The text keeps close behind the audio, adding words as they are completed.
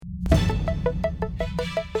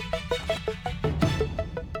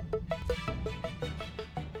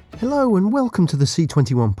Hello and welcome to the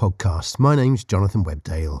C21 podcast. My name's Jonathan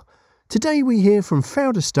Webdale. Today we hear from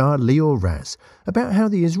founder star Lior Raz about how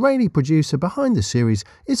the Israeli producer behind the series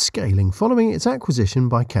is scaling following its acquisition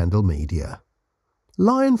by Candle Media.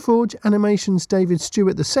 Lionforge Animation's David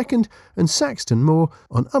Stewart II and Saxton Moore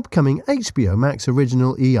on upcoming HBO Max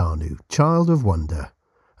original Ianu, Child of Wonder.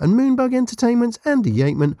 And Moonbug Entertainment's Andy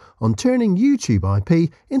Yateman on turning YouTube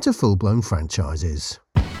IP into full-blown franchises.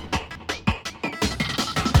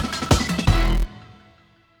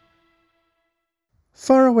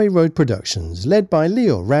 Faraway Road Productions, led by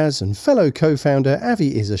Lior Raz and fellow co-founder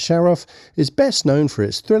Avi Issacharoff, is best known for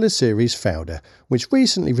its thriller series Fauda, which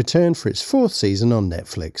recently returned for its fourth season on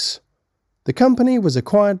Netflix. The company was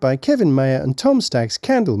acquired by Kevin Mayer and Tom Stagg's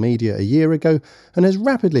Candle Media a year ago and has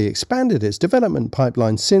rapidly expanded its development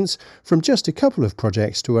pipeline since, from just a couple of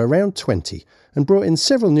projects to around 20, and brought in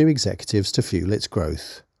several new executives to fuel its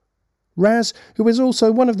growth. Raz, who is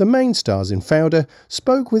also one of the main stars in Fauda,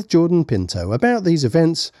 spoke with Jordan Pinto about these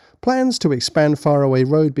events, plans to expand Faraway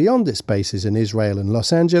Road beyond its bases in Israel and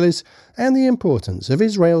Los Angeles, and the importance of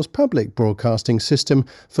Israel's public broadcasting system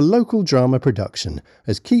for local drama production,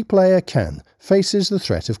 as key player Cannes faces the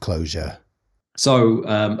threat of closure. So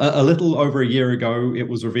a little over a year ago, it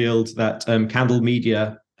was revealed that Candle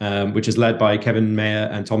Media, which is led by Kevin Mayer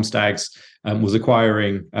and Tom Staggs, was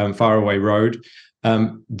acquiring Faraway Road.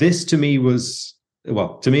 This to me was,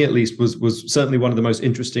 well, to me at least, was certainly one of the most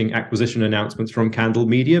interesting acquisition announcements from Candle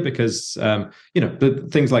Media because, the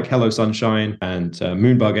things like Hello Sunshine and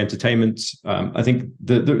Moonbug Entertainment, I think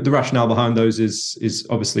the rationale behind those is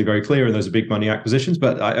obviously very clear, and those are big money acquisitions.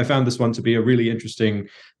 But I found this one to be a really interesting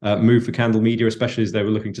move for Candle Media, especially as they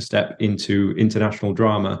were looking to step into international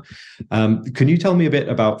drama. Can you tell me a bit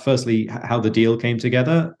about, firstly, how the deal came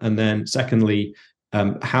together, and then secondly,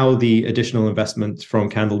 how the additional investment from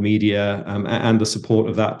Candle Media and the support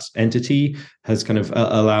of that entity has kind of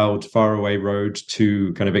allowed Faraway Road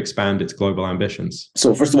to kind of expand its global ambitions?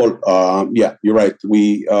 So first of all, you're right.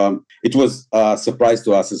 It was a surprise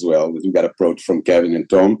to us as well that we got approached from Kevin and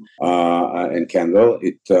Tom and Candle.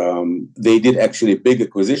 They did actually big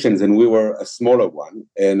acquisitions, and we were a smaller one.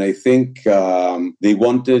 And I think they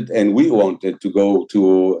wanted, and we wanted, to go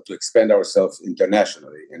to expand ourselves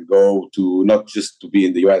internationally and go to not just to be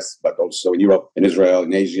in the US, but also in Europe, in Israel,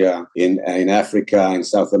 in Asia, in Africa, in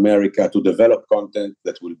South America, to develop content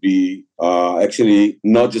that will be actually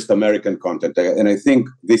not just American content. And I think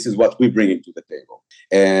this is what we bring into the table.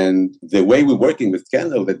 And the way we're working with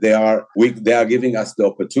Candle, that they are giving us the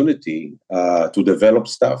opportunity to develop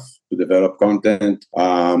stuff, to develop content,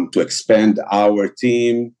 to expand our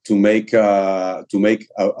team, to make a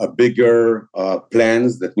bigger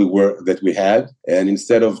plans that we had. And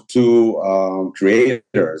instead of two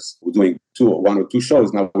creators, we're doing one or two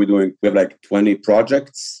shows. Now we have like 20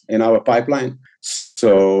 projects in our pipeline.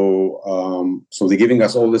 So they're giving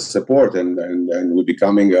us all this support, and we're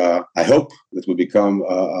becoming. I hope that we become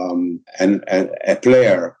a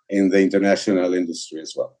player in the international industry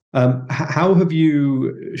as well. How have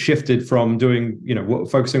you shifted from doing,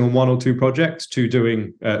 focusing on one or two projects to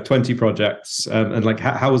doing 20 projects? And like,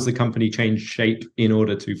 how has the company changed shape in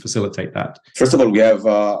order to facilitate that? First of all, we have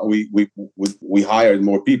we hired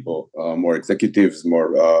more people, more executives, more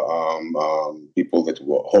people that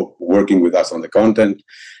hope working with us on the content.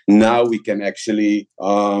 Now we can actually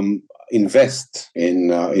invest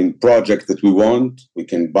in projects that we want. We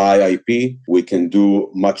can buy IP. We can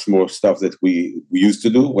do much more stuff that we used to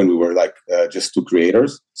do when we were like just two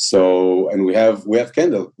creators. So, and we have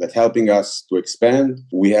Candle that helping us to expand.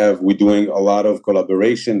 We're doing a lot of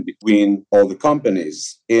collaboration between all the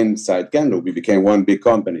companies inside Candle. We became one big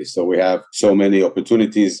company, so we have so many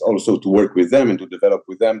opportunities also to work with them and to develop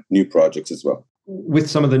with them new projects as well. With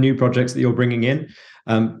some of the new projects that you're bringing in,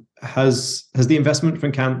 has the investment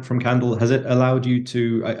from Candle, has it allowed you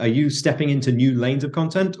to, are you stepping into new lanes of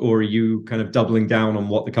content, or are you kind of doubling down on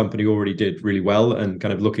what the company already did really well and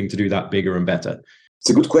kind of looking to do that bigger and better? It's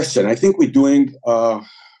a good question. I think we're doing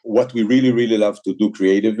what we really, really love to do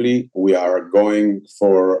creatively. We are going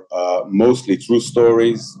for mostly true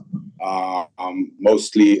stories,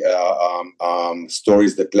 mostly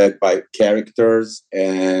stories that led by characters,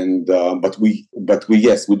 and but we're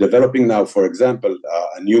developing now, for example,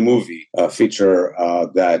 a new movie feature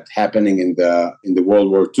that happening in the World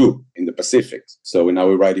War II in the Pacific. So now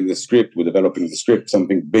we're writing the script, we're developing the script,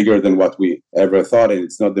 something bigger than what we ever thought, and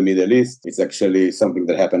it's not the Middle East. It's actually something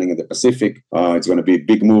that happening in the Pacific. It's going to be a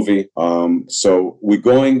big movie. So we're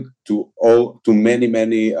going to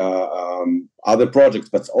many other projects,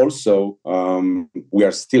 but also we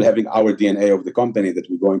are still having our DNA of the company that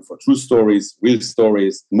we're going for true stories, real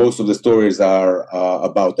stories. Most of the stories are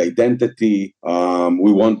about identity.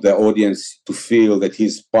 We want the audience to feel that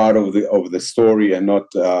he's part of the story and not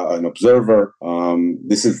an observer.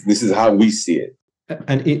 This is how we see it.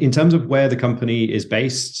 And in terms of where the company is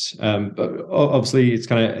based, obviously it's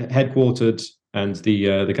kind of headquartered, and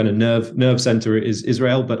the kind of nerve center is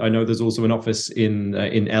Israel. But I know there's also an office in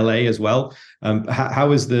LA as well.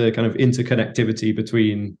 How is the kind of interconnectivity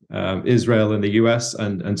between Israel and the US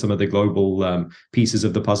and some of the global pieces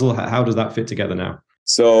of the puzzle? How does that fit together now?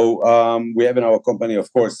 So we have in our company,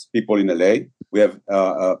 of course, people in LA. We have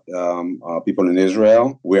people in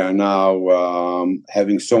Israel. We are now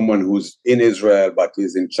having someone who's in Israel but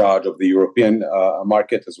is in charge of the European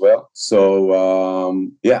market as well. So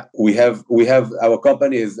we have our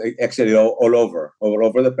company is actually all over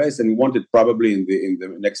the place, and we wanted probably in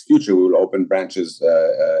the next future we will open branches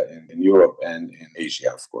in Europe and in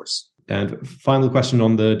Asia, of course. And final question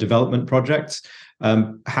on the development projects.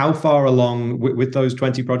 How far along with those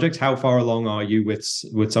 20 projects? How far along are you with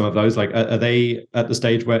some of those? Like, are they at the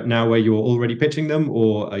stage where you're already pitching them,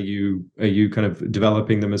 or are you kind of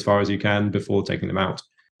developing them as far as you can before taking them out?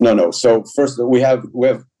 No. So first, we have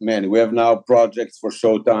now projects for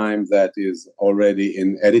Showtime that is already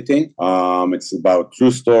in editing. It's about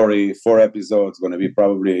true story, 4 episodes, going to be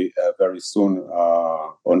probably very soon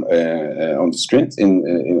on the screen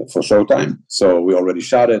for Showtime. So we already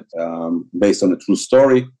shot it based on a true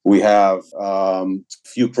story. We have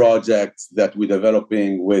few projects that we're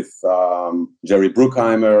developing with Jerry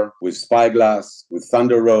Bruckheimer, with Spyglass, with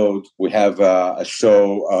Thunder Road. We have a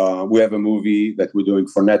show. We have a movie that we're doing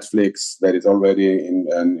for Netflix that is already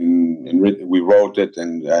we wrote it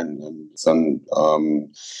and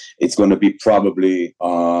it's going to be probably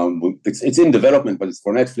it's in development, but it's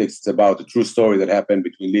for Netflix. It's about a true story that happened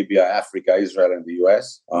between Libya, Africa, Israel, and the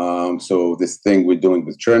US. So this thing we're doing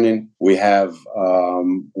with Chernin. We have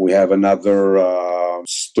another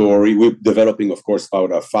story we're developing, of course,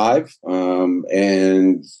 Fauda 5,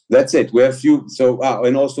 and that's it. We have few. So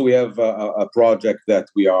and also we have a project that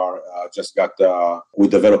we are we're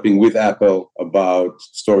developing with Apple about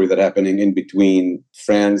story that happening in between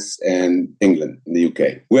France and England in the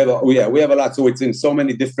UK. We have a lot. So it's in so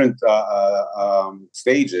many different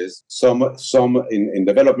stages. Some in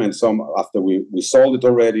development, some after we sold it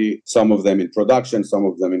already. Some of them in production, some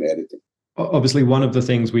of them in editing. Obviously, one of the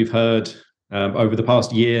things we've heard over the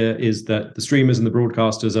past year is that the streamers and the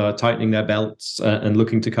broadcasters are tightening their belts and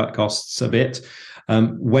looking to cut costs a bit.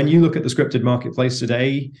 When you look at the scripted marketplace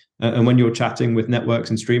today, and when you're chatting with networks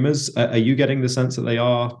and streamers, are you getting the sense that they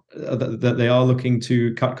are looking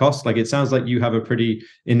to cut costs? Like, it sounds like you have a pretty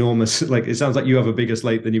enormous, it sounds like you have a bigger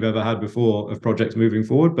slate than you've ever had before of projects moving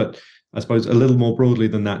forward. But I suppose a little more broadly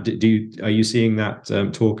than that, are you seeing that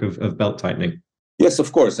talk of belt tightening? Yes,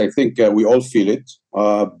 of course. I think we all feel it.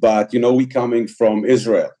 But, we coming from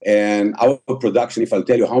Israel and our production, if I'll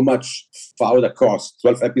tell you how much Fauda costs,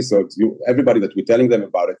 12 episodes, everybody that we're telling them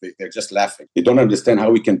about it, they're just laughing. They don't understand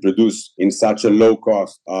how we can produce in such a low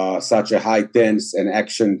cost, such a high tense and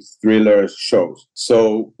action thriller shows.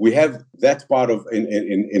 So we have that part of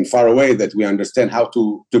in Far Away that we understand how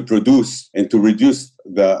to produce and to reduce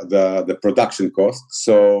the production cost.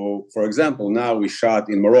 So, for example, now we shot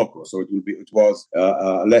in Morocco, so it was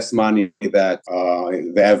less money that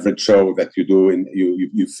the average show that you do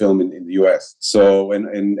you film in the US. So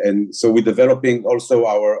and so we're developing also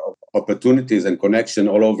our opportunities and connection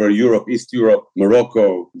all over Europe, East Europe,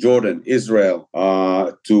 Morocco, Jordan, Israel,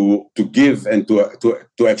 to give and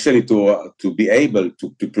to actually be able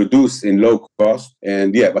to produce in low cost.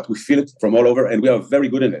 And but we feel it from all over, and we are very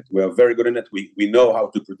good in it. We know how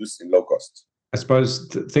to produce in low cost. I suppose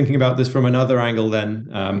thinking about this from another angle, then,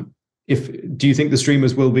 do you think the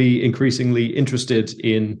streamers will be increasingly interested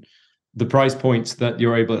in the price points that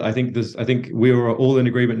you're able? I think we are all in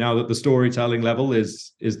agreement now that the storytelling level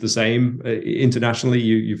is the same internationally.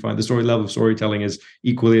 You find the level of storytelling is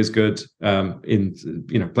equally as good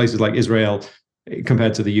in places like Israel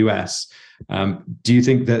compared to the US. Do you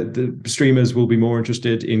think that the streamers will be more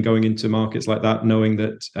interested in going into markets like that, knowing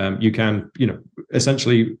that you can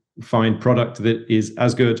essentially find product that is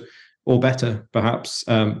as good or better, perhaps,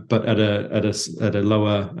 but at a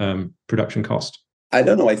lower production cost? I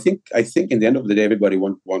don't know. I think in the end of the day, everybody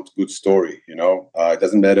wants good story. It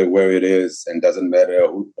doesn't matter where it is, and doesn't matter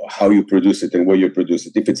how you produce it and where you produce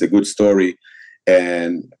it. If it's a good story,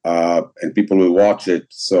 and people will watch it,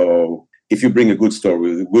 so if you bring a good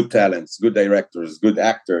story with good talents, good directors, good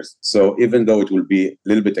actors. So even though it will be a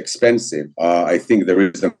little bit expensive, I think there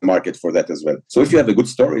is a market for that as well. So if you have a good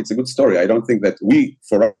story, it's a good story. I don't think that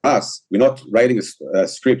for us, we're not writing a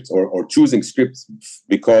script or choosing scripts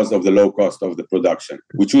because of the low cost of the production.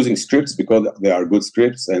 We're choosing scripts because they are good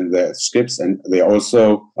scripts, and they are also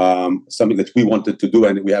something that we wanted to do,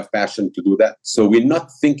 and we have passion to do that. So we're not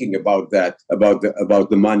thinking about that, about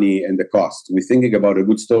the money and the cost. We're thinking about a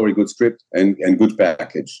good story, good script, and good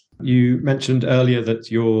package. You mentioned earlier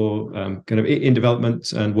that you're kind of in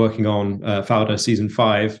development and working on Fauda season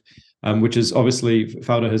 5, which is obviously,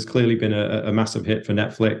 Fauda has clearly been a massive hit for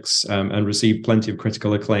Netflix and received plenty of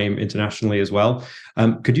critical acclaim internationally as well.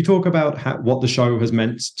 Could you talk about what the show has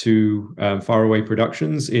meant to Faraway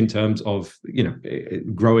Productions in terms of,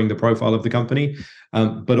 growing the profile of the company,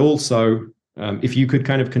 but also if you could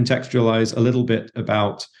kind of contextualize a little bit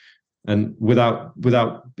about, and without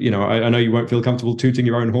I know you won't feel comfortable tooting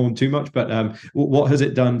your own horn too much, but what has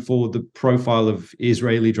it done for the profile of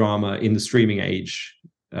Israeli drama in the streaming age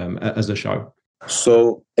as a show?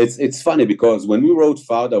 So it's funny because when we wrote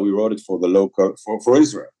Fauda, we wrote it for the local for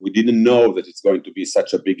Israel. We didn't know that it's going to be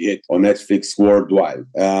such a big hit on Netflix worldwide.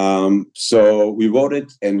 So we wrote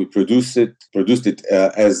it and we produced it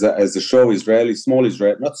as a show, small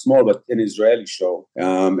Israel, not small, but an Israeli show.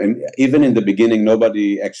 And even in the beginning,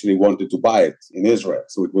 nobody actually wanted to buy it in Israel,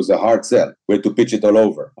 so it was a hard sell. We had to pitch it all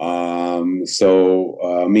over.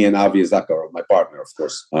 So me and Avi Zakharov, my partner, of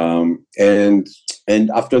course, and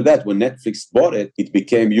after that, when Netflix bought it, it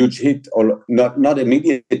became huge hit, or not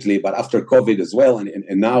immediately, but after COVID as well.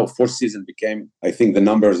 And now fourth season became, I think the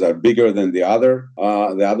numbers are bigger than the other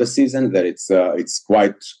season, that it's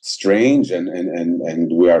quite strange. And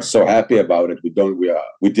we are so happy about it.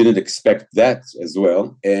 We didn't expect that as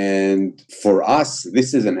well. And for us,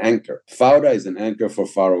 this is an anchor. Fauda is an anchor for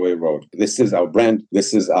Faraway Road. This is our brand.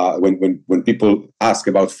 This is when people ask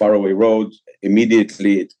about Faraway Road,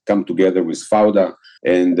 immediately it come together with Fauda.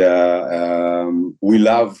 And we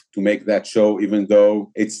love to make that show, even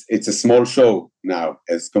though it's a small show now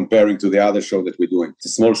as comparing to the other show that we're doing. It's a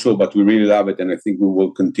small show, but we really love it, and I think we will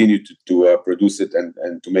continue to produce it and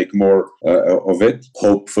to make more of it,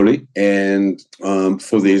 hopefully. And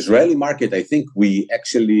for the Israeli market, I think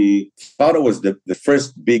Fauda was the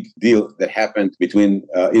first big deal that happened between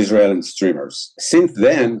Israel and streamers. Since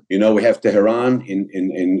then, we have Tehran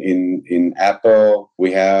in Apple.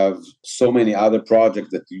 We have so many other projects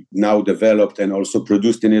that now developed and also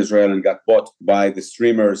produced in Israel and got bought by the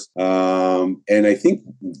streamers. And I think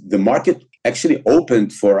the market actually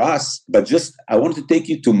opened for us, but I want to take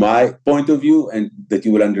you to my point of view, and that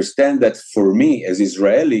you will understand that for me as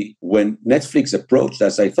Israeli, when Netflix approached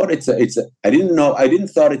us, I thought I didn't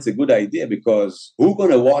thought it's a good idea, because who's going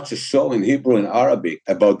to watch a show in Hebrew and Arabic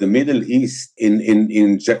about the Middle East in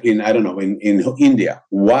I don't know, in India?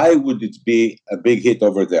 Why would it be a big hit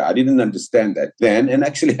over there? I didn't understand that then, and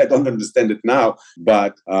actually I don't understand it now,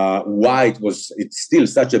 but why it's still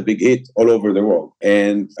such a big hit all over the world.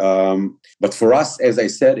 And but for us, as I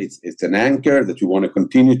said, it's an anchor that we want to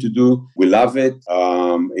continue to do. We love it.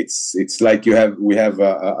 It's like we have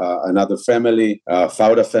another family,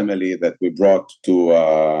 Fauda family, that we brought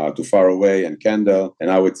to Faraway and Kendall, and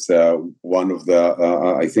now it's one of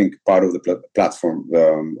the I think part of the platform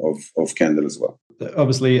of Kendall as well.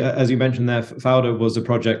 Obviously, as you mentioned there, Fauda was a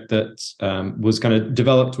project that was kind of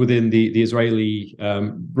developed within the Israeli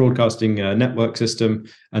broadcasting network system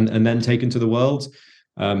and then taken to the world.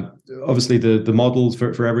 Obviously, the models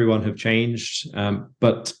for everyone have changed,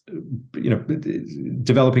 but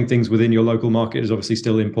developing things within your local market is obviously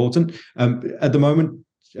still important. At the moment,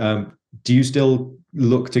 do you still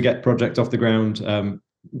look to get projects off the ground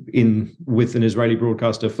with an Israeli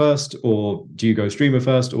broadcaster first, or do you go streamer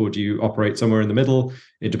first, or do you operate somewhere in the middle?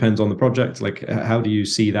 It depends on the project. Like, how do you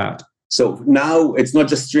see that? So now it's not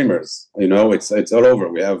just streamers, it's all over.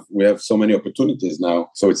 We have so many opportunities now.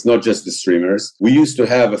 So it's not just the streamers. We used to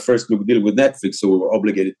have a first look deal with Netflix, so we were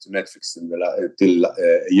obligated to Netflix until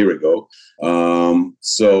a year ago.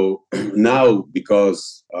 So now,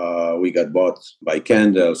 because we got bought by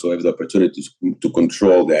Kendall, so we have the opportunity to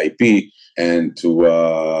control the IP and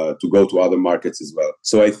to go to other markets as well.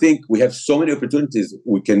 So I think we have so many opportunities.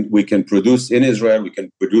 We can produce in Israel, we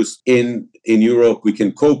can produce in in Europe. We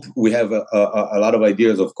can cope. We have a lot of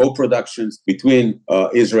ideas of co-productions between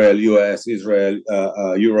Israel, US, Israel,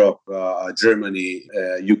 Europe, Germany,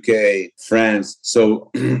 UK, France. So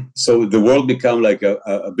the world become like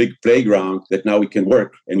a big playground that now we can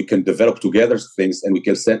work and we can develop together things, and we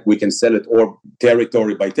can sell it or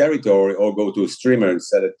territory by territory, or go to a streamer and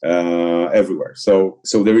sell it everywhere. So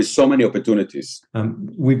there is so many opportunities.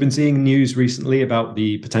 We've been seeing news recently about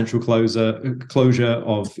the potential closure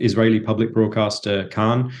of Israeli public broadcaster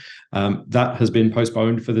Kan. That has been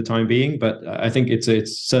postponed for the time being, but I think it's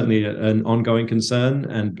certainly an ongoing concern.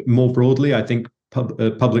 And more broadly, I think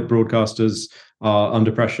public broadcasters are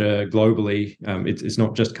under pressure globally. It's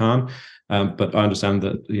not just Kan. But I understand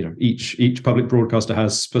that each public broadcaster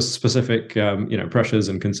has specific pressures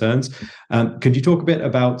and concerns. Could you talk a bit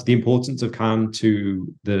about the importance of Kan to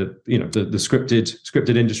the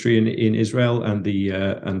scripted industry in Israel and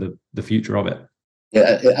the future of it?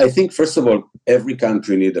 Yeah, I think first of all, every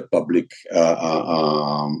country needs a public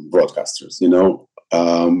broadcasters.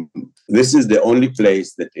 This is the only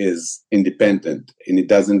place that is independent, and it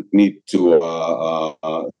doesn't need to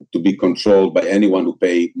be controlled by anyone who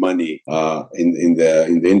pay money in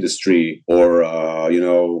the industry, or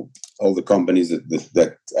all the companies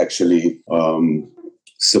that actually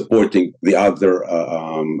supporting the other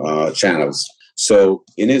channels. So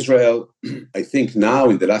in Israel, I think now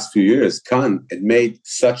in the last few years, Kan had made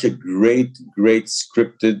such a great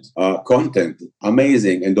scripted content,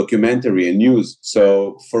 amazing, and documentary and news.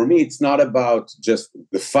 So for me, it's not about just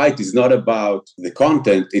the fight is not about the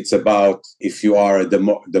content. It's about if you are a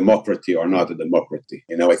democracy or not a democracy.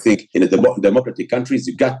 I think in a democratic countries,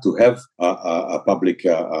 you got to have a public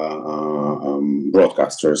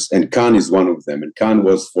broadcasters, and Kan is one of them. And Kan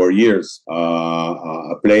was for years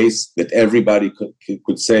a place that everybody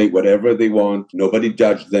could say whatever they want. Nobody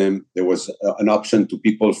judged them. There was an option to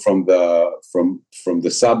people from the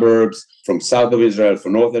suburbs, from south of Israel,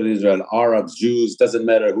 from northern Israel, Arabs, Jews, doesn't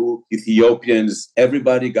matter who, Ethiopians,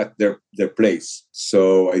 everybody got their place.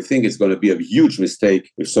 So I think it's going to be a huge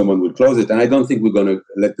mistake if someone would close it. And I don't think we're going to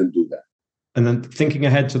let them do that. And then thinking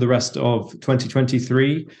ahead to the rest of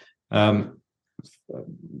 2023,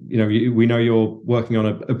 we know you're working on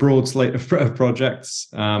a broad slate of projects.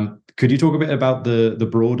 Could you talk a bit about the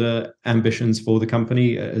broader ambitions for the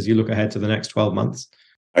company as you look ahead to the next 12 months?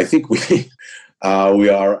 I think we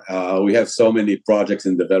have so many projects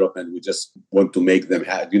in development. We just want to make them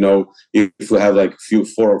if we have like 4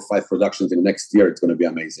 or 5 productions in the next year, it's going to be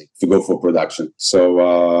amazing to go for production.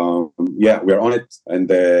 So we're on it,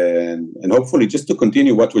 and hopefully just to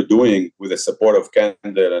continue what we're doing with the support of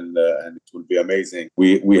Candle, and it will be amazing.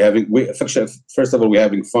 First of all, we're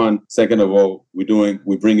having fun. Second of all,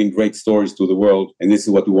 we're bringing great stories to the world, and this is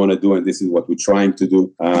what we want to do, and this is what we're trying to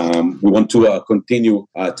do. We want to continue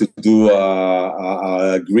to do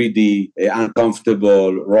greedy,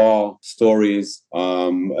 uncomfortable, raw stories,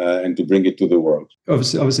 and to bring it to the world.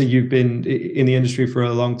 Obviously, you've been in the industry for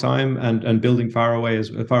a long time and building Far Away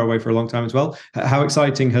for a long time as well. How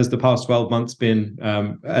exciting has the past 12 months been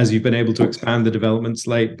as you've been able to expand the development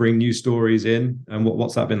slate, bring new stories in, and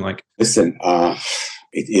what's that been like? Listen,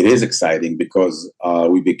 it is exciting because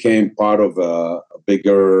we became part of a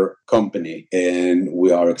bigger company, and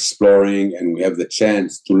we are exploring, and we have the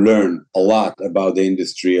chance to learn a lot about the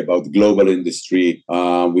industry, about the global industry.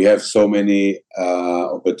 We have so many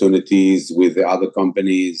opportunities with the other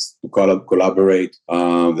companies to collaborate,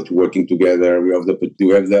 that we're working together. We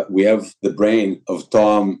have the brain of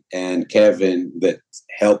Tom and Kevin that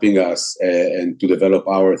helping us and to develop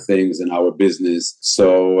our things and our business.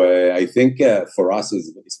 So I think for us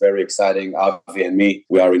it's very exciting. Avi and me,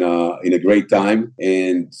 we are in a great time,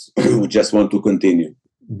 and we just want to continue.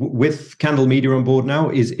 With Candle Media on board now,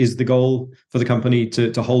 is the goal for the company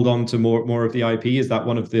to hold on to more of the IP? Is that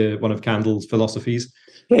one of Candle's philosophies?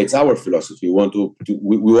 Yeah, it's our philosophy. We want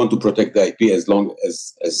to protect the IP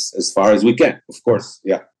as far as we can, of course.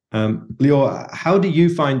 Yeah. Lior, how do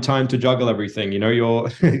you find time to juggle everything? You're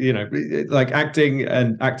like acting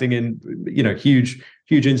in huge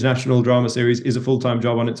international drama series is a full-time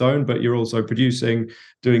job on its own, but you're also producing,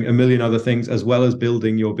 doing a million other things as well as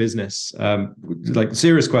building your business.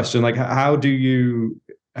 Serious question, like how do you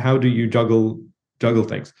juggle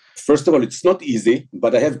things? First of all, it's not easy,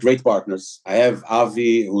 but I have great partners. I have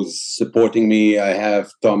Avi, who's supporting me. I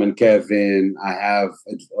have Tom and Kevin. I have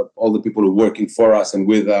all the people who are working for us and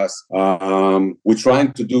with us. We're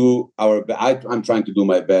trying to do I'm trying to do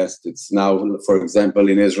my best. It's now, for example,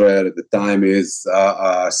 in Israel, the time is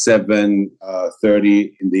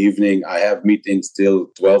 7:30 in the evening. I have meetings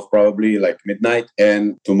till 12, probably like midnight.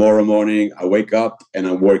 And tomorrow morning, I wake up and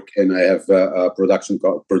I work, and I have a production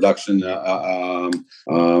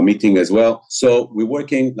meeting as well. So we're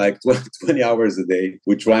working like 20 hours a day.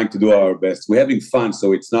 We're trying to do our best. We're having fun. So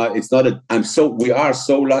we are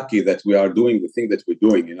so lucky that we are doing the thing that we're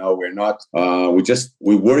doing.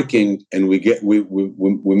 We're working, and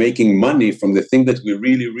we're making money from the thing that we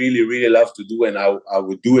really, really, really love to do. And I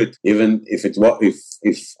would do it even if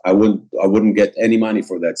I wouldn't get any money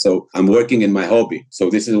for that. So I'm working in my hobby. So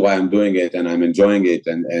this is why I'm doing it, and I'm enjoying it,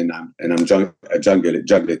 and I'm juggling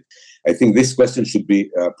it. I think this question should be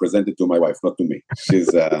presented to my wife, not to me. She's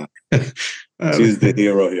the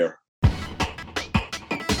hero here.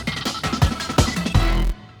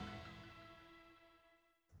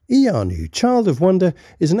 Iyanu, Child of Wonder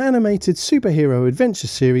is an animated superhero adventure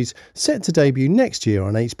series set to debut next year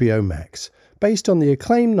on HBO Max, based on the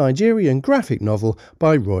acclaimed Nigerian graphic novel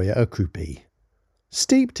by Roya Akupi.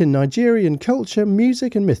 Steeped in Nigerian culture,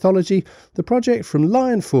 music and mythology, the project from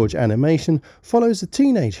Lionforge Animation follows a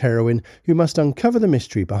teenage heroine who must uncover the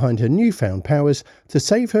mystery behind her newfound powers to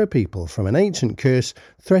save her people from an ancient curse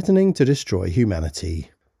threatening to destroy humanity.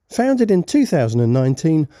 Founded in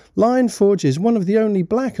 2019, Lionforge is one of the only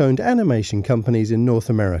black-owned animation companies in North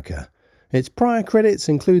America. Its prior credits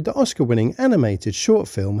include the Oscar-winning animated short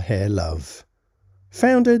film Hair Love.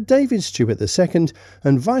 Founder David Stewart II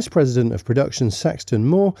and Vice President of Production Saxton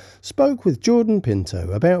Moore spoke with Jordan Pinto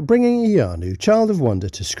about bringing Iyanu, Child of Wonder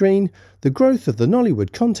to screen, the growth of the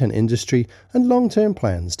Nollywood content industry, and long-term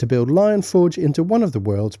plans to build Lionforge into one of the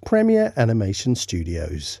world's premier animation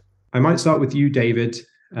studios. I might start with you, David.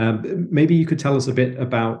 Maybe you could tell us a bit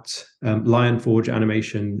about Lionforge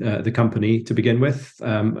Animation, the company, to begin with.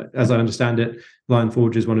 As I understand it,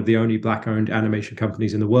 Lionforge is one of the only black-owned animation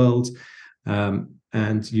companies in the world.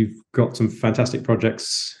 And you've got some fantastic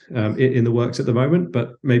projects in the works at the moment.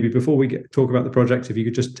 But maybe before we talk about the projects, if you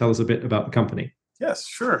could just tell us a bit about the company. Yes,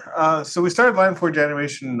 sure. So we started Lionforge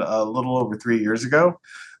Animation a little over 3 years ago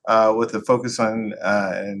with a focus on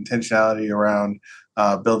intentionality around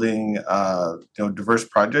building diverse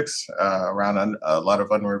projects around a lot of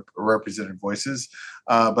underrepresented voices.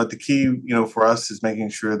 But the key, for us is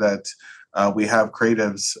making sure that we have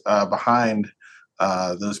creatives behind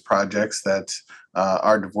those projects that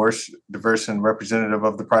are diverse and representative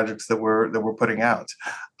of the projects that we're putting out.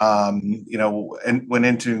 And when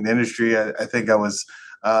entering the industry, I think I was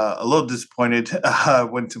a little disappointed. I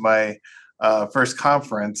went to my first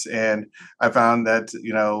conference, and I found that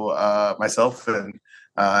myself and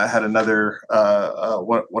had another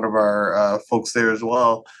one of our folks there as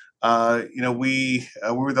well. We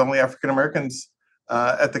were the only African Americans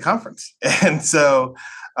at the conference, and so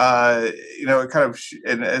it kind of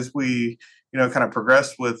and as we kind of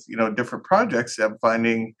progressed with different projects, I'm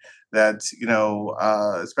finding that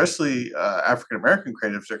especially African American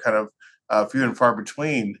creatives are kind of few and far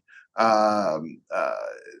between.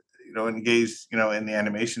 Engaged in the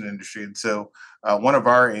animation industry, and so one of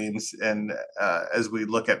our aims, and as we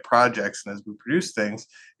look at projects and as we produce things,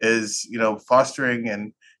 is fostering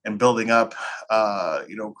and building up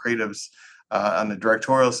creatives on the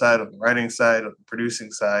directorial side, on the writing side, on the producing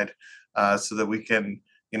side, so that we can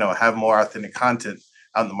have more authentic content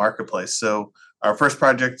out in the marketplace. So our first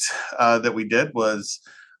project that we did was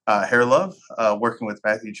Hair Love, working with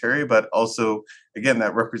Matthew Cherry, but also again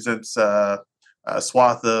that represents a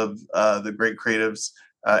swath of the great creatives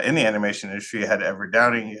in the animation industry. You had Everett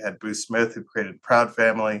Downing, you had Bruce Smith, who created Proud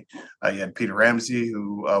Family, you had Peter Ramsey,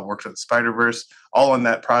 who worked on Spider-Verse, all on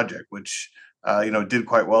that project, which did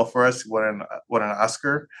quite well for us, won an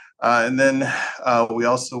Oscar. And then we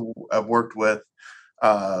also have worked with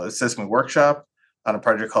Sesame Workshop on a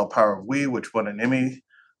project called Power of We, which won an Emmy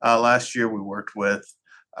last year. We worked with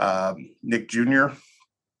Nick Jr.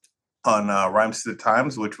 on Rhymes to the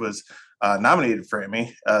Times, which was nominated for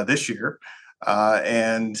Emmy this year.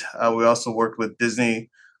 And we also worked with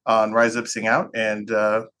Disney on Rise Up, Sing Out. And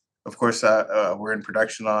of course, we're in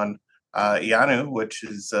production on Iyanu, which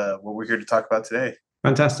is what we're here to talk about today.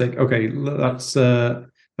 Fantastic. Okay,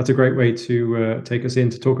 that's a great way to take us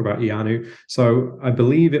in to talk about Iyanu. So I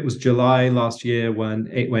believe it was July last year when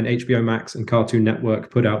HBO Max and Cartoon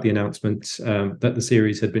Network put out the announcement that the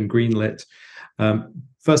series had been greenlit.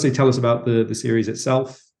 Firstly, tell us about the series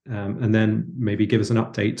itself, and then maybe give us an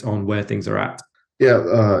update on where things are at.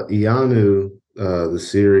 Yeah, Ianu, the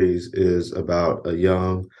series is about a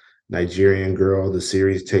young Nigerian girl. The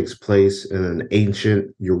series takes place in an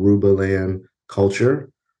ancient Yoruba land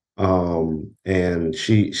culture, and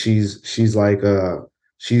she's like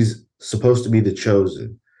she's supposed to be the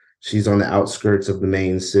chosen. She's on the outskirts of the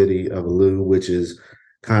main city of Ilu, which is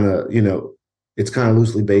kind of it's kind of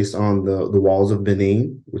loosely based on the walls of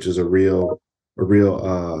Benin, which is a real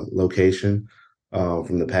location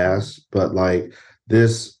from the past, but like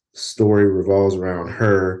this story revolves around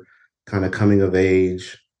her kind of coming of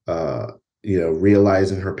age,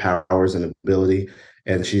 realizing her powers and ability,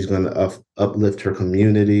 and she's going to uplift her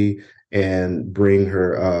community and bring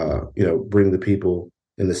her, bring the people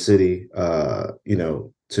in the city, to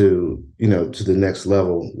the next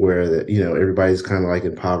level where everybody's kind of like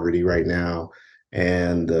in poverty right now,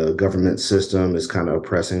 and the government system is kind of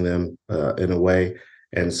oppressing them in a way,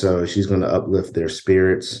 and so she's going to uplift their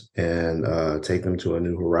spirits and take them to a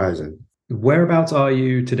new horizon. Whereabouts are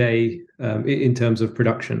you today in terms of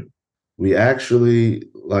production? We actually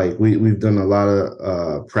we've done a lot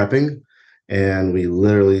of prepping, and we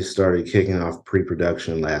literally started kicking off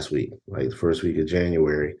pre-production last week, like the first week of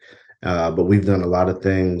January. But we've done a lot of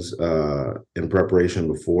things in preparation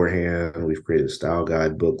beforehand. We've created a style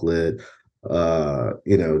guide booklet,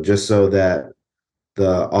 just so that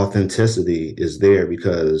the authenticity is there,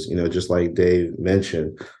 because just like Dave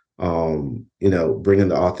mentioned, bringing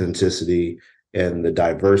the authenticity and the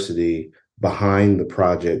diversity behind the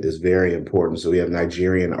project is very important. So we have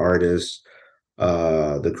Nigerian artists,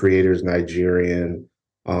 the creator's Nigerian,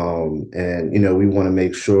 and we want to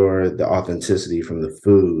make sure the authenticity from the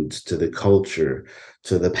foods to the culture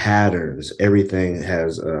to the patterns, everything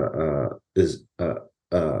is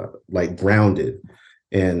like grounded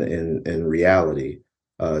in reality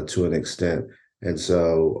to an extent. And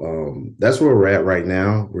so that's where we're at right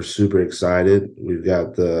now. We're super excited. We've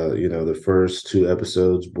got the first 2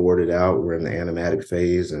 episodes boarded out. We're in the animatic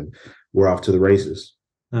phase, and we're off to the races.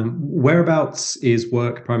 Whereabouts is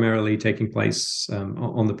work primarily taking place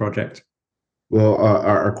on the project? Well,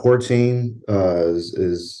 our core team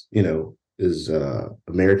is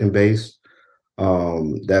American based.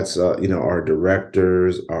 That's our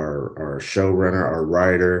directors, our showrunner, our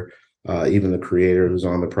writer, even the creator who's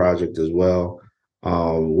on the project as well.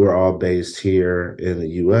 We're all based here in the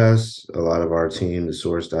U.S. A lot of our team is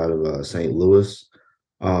sourced out of St. Louis,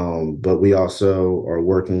 but we also are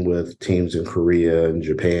working with teams in Korea and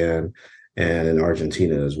Japan and in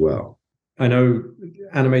Argentina as well. I know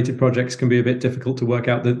animated projects can be a bit difficult to work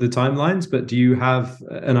out the timelines, but do you have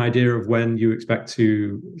an idea of when you expect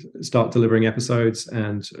to start delivering episodes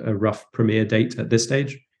and a rough premiere date at this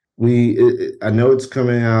stage? I know it's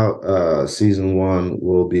coming out. Season 1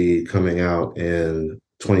 will be coming out in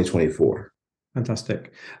 2024.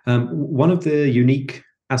 Fantastic. One of the unique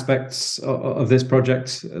aspects of this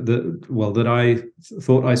project that I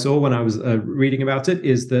thought I saw when I was reading about it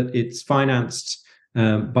is that it's financed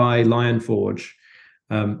by Lionforge.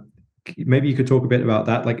 Maybe you could talk a bit about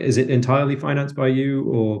that. Like, is it entirely financed by you,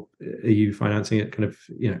 or are you financing it kind of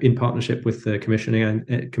in partnership with the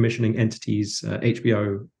commissioning entities,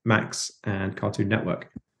 HBO Max and Cartoon Network?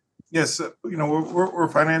 Yes, we're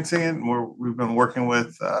financing it, and we've been working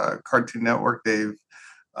with Cartoon Network. They've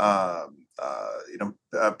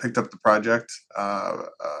picked up the project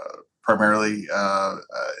primarily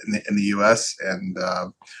in the U.S., and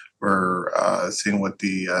we're seeing what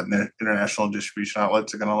the international distribution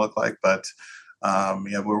outlets are going to look like. But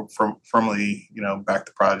we're firmly back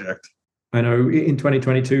the project. I know in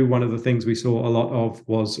 2022, one of the things we saw a lot of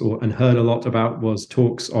and heard a lot about was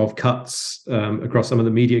talks of cuts across some of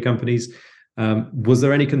the media companies. Was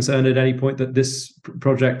there any concern at any point that this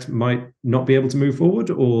project might not be able to move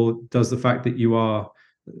forward, or does the fact that you are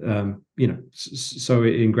so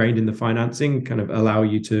ingrained in the financing kind of allow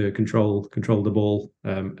you to control the ball,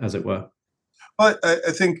 as it were? Well,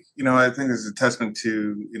 I think it's a testament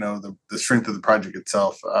to the strength of the project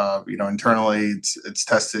itself. Internally, it's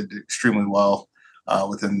tested extremely well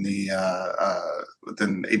within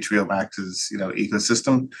HBO Max's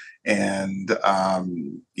ecosystem, and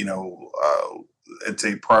it's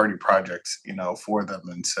a priority project for them,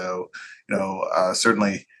 and so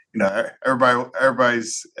certainly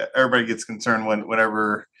everybody gets concerned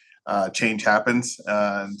whenever change happens,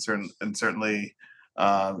 and certainly.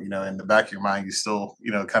 In the back of your mind, you still,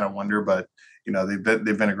 kind of wonder, but they've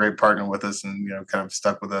been a great partner with us, and kind of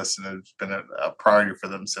stuck with us, and it's been a priority for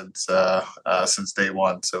them since day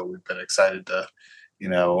one. So we've been excited to,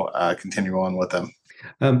 continue on with them.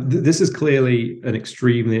 This is clearly an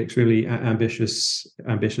extremely ambitious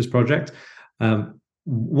project.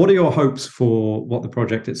 What are your hopes for what the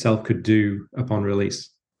project itself could do upon release?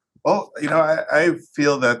 Well, I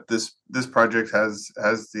feel that this project has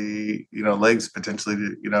the legs potentially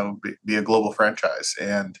to be a global franchise,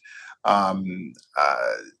 and um,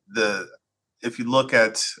 the if you look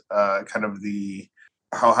at kind of the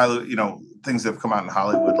how highly things have come out in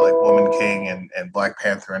Hollywood like Woman King and Black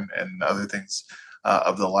Panther and other things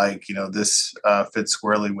of the like, this fits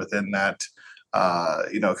squarely within that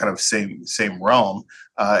kind of same realm,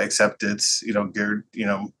 except it's geared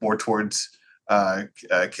more towards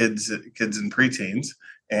kids and preteens,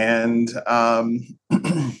 and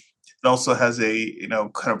it also has a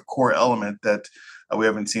kind of core element that we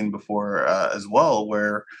haven't seen before as well,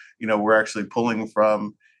 where we're actually pulling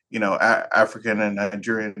from African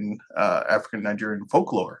Nigerian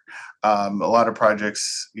folklore. A lot of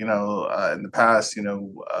projects in the past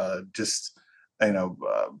just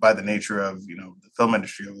by the nature of the film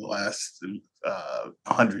industry over the last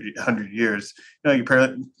 100 years,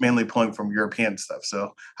 you're mainly pulling from European stuff.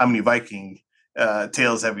 So how many Viking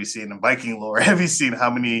tales have you seen, and Viking lore have you seen? How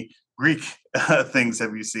many Greek things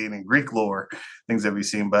have you seen, and Greek lore things have you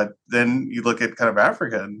seen? But then you look at kind of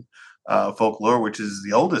African folklore, which is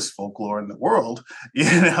the oldest folklore in the world,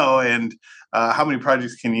 and how many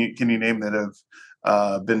projects can you name that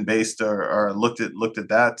have been based or looked at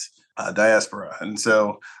that diaspora? And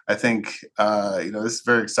so I think this is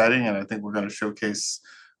very exciting, and I think we're going to showcase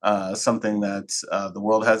something that the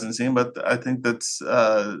world hasn't seen, but I think that's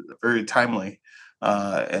very timely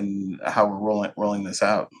in how we're rolling this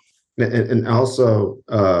out. And also,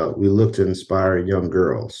 we look to inspire young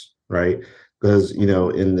girls, right? Because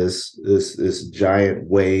in this giant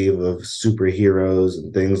wave of superheroes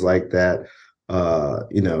and things like that,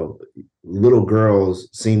 little girls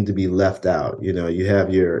seem to be left out. You have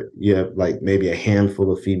like maybe a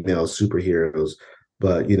handful of female superheroes,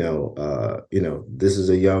 but this is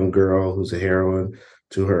a young girl who's a heroine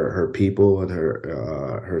to her people and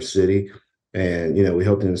her city. And we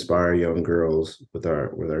hope to inspire young girls with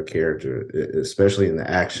our character, especially in the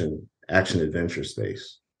action adventure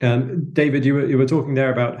space. David, you were talking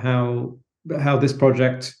there about how this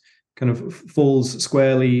project kind of falls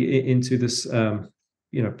squarely into this the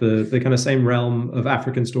kind of same realm of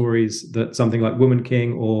African stories that something like Woman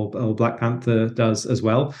King or Black Panther does as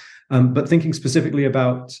well. But thinking specifically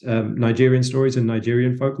about Nigerian stories and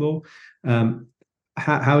Nigerian folklore,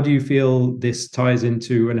 how do you feel this ties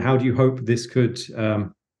into, and how do you hope this could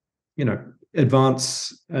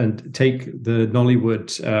advance and take the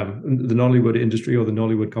Nollywood industry or the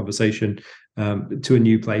Nollywood conversation to a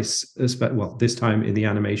new place, this time in the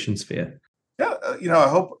animation sphere? Yeah, I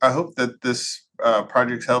hope that this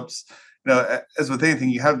project helps. As with anything,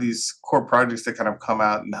 you have these core projects that kind of come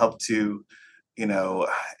out and help to,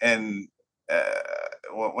 and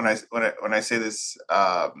when I say this,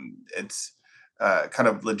 it's kind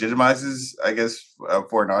of legitimizes, I guess,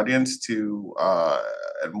 for an audience to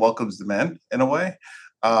and welcomes the men in a way.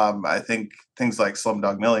 I think things like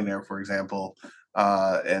Slumdog Millionaire, for example,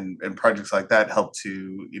 and projects like that help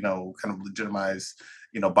to kind of legitimize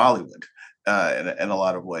Bollywood in a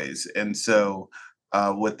lot of ways. And so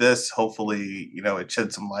with this, hopefully it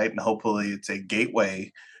sheds some light, and hopefully it's a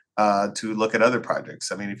gateway to look at other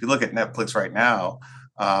projects. I mean, if you look at Netflix right now,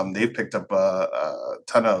 they've picked up a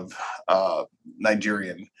ton of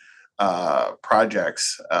Nigerian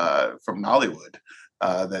projects from Nollywood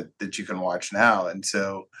that you can watch now, and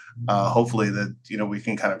so hopefully that we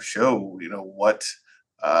can kind of show what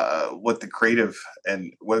the creative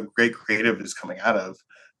and what great creative is coming out of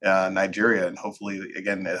Nigeria, and hopefully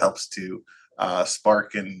again it helps to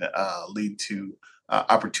spark and lead to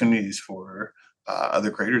opportunities for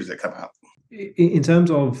other creators that come out. In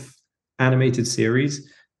terms of animated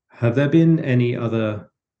series, have there been any other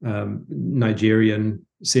Nigerian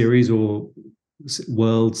series or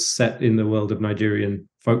worlds set in the world of Nigerian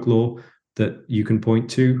folklore that you can point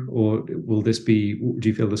to, or do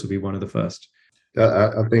you feel this will be one of the first?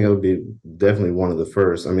 I think it would be definitely one of the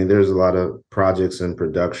first. I mean, there's a lot of projects in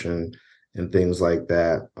production and things like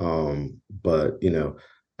that, but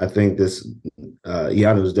I think this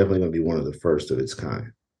Iyanu is definitely going to be one of the first of its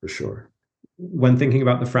kind, for sure. When thinking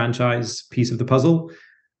about the franchise piece of the puzzle,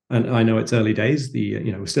 and I know it's early days,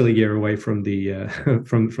 we're still a year away from the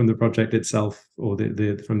from the project itself, or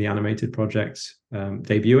from the animated project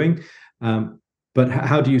debuting. But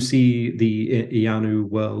how do you see the Iyanu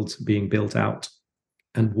world being built out,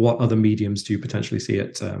 and what other mediums do you potentially see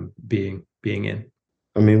it being in?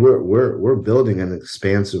 I mean, we're building an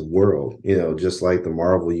expansive world, just like the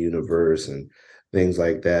Marvel universe and things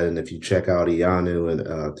like that. And if you check out Iyanu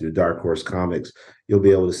and through Dark Horse Comics, you'll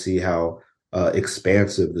be able to see how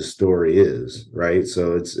expansive the story is, right?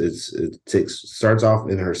 So starts off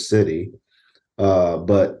in her city,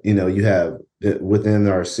 but you have within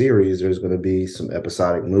our series, there's going to be some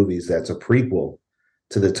episodic movies that's a prequel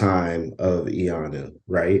to the time of Ianu,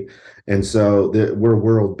 right? And so we're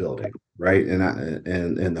world building, right?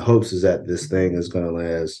 And the hopes is that this thing is going to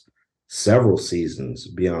last several seasons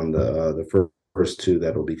beyond the first two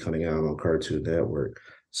that will be coming out on Cartoon Network.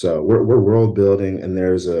 So we're world building, and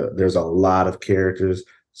there's a lot of characters.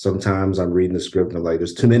 Sometimes I'm reading the script and I'm like,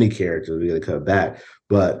 there's too many characters, we got to cut back.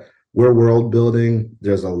 But we're world building.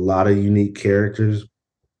 There's a lot of unique characters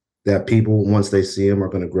that people, once they see them, are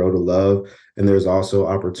going to grow to love. And there's also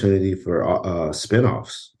opportunity for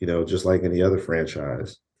spinoffs, just like any other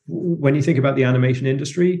franchise. When you think about the animation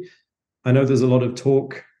industry, I know there's a lot of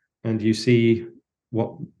talk, and you see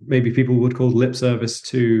what maybe people would call lip service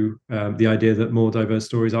to the idea that more diverse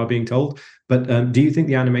stories are being told. But do you think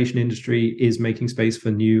the animation industry is making space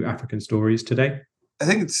for new African stories today? I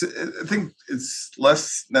think it's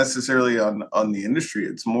less necessarily on the industry.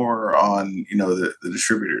 It's more on the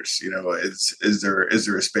distributors. Is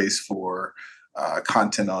there a space for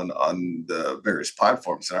content on the various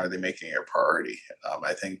platforms, and are they making it a priority?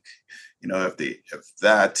 I think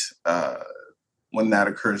when that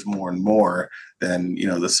occurs more and more, then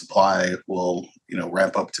the supply will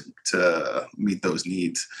ramp up to meet those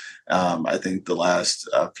needs. I think the last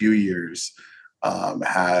few years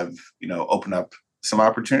have opened up some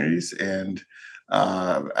opportunities, and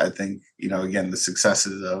I think again, the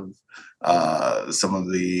successes of some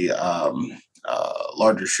of the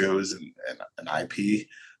larger shows and IP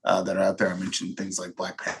that are out there. I mentioned things like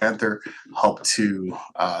Black Panther help to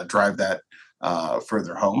drive that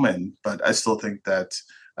further home, but I still think that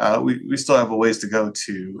we still have a ways to go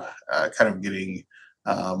to kind of getting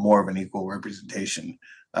more of an equal representation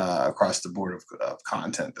across the board of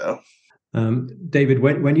content, though. David,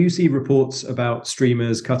 when you see reports about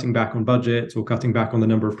streamers cutting back on budget or cutting back on the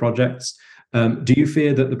number of projects, do you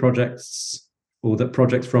fear that the projects or that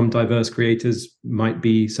projects from diverse creators might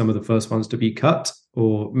be some of the first ones to be cut?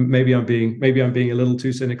 Or maybe I'm being a little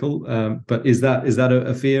too cynical, but is that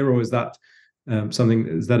a fear, or is that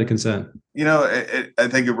is that a concern? I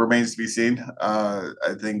think it remains to be seen.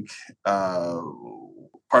 I think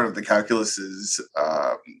part of the calculus is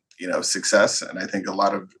success, and I think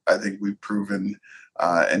we've proven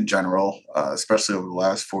in general, especially over the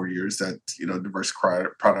last 4 years, that diverse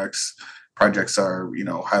projects are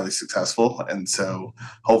highly successful. And so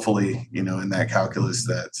hopefully in that calculus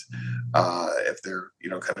that if they're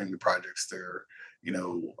cutting the projects, they're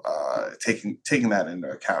taking that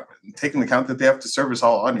into account, and taking into account that they have to service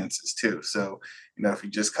all audiences too. So if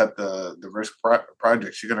you just cut the diverse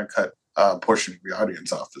projects, you're going to cut a portion of your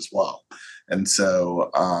audience off as well. And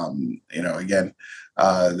so again,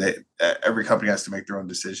 every company has to make their own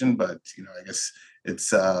decision, but I guess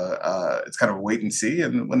it's kind of a wait and see.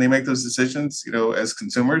 And when they make those decisions, as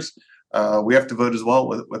consumers, we have to vote as well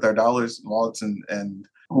with our dollars and wallets, and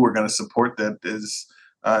who we're going to support. That is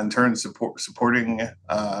in turn supporting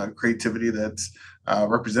creativity that's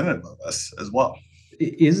representative of us as well.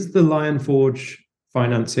 Is the Lion Forge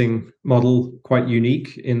financing model quite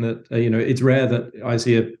unique in that it's rare that I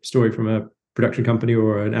see a story from a production company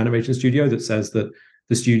or an animation studio that says that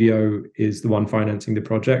the studio is the one financing the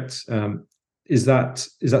project? Is that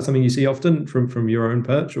something you see often from your own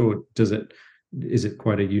perch, or is it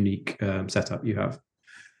quite a unique setup you have?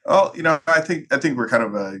 Well, I think we're kind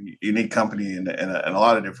of a unique company in a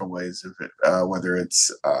lot of different ways. Whether it's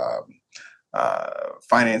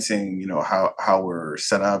financing, how we're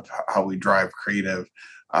set up, how we drive creative.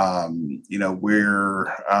 We're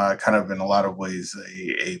kind of in a lot of ways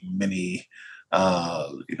a mini,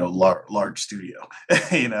 large studio,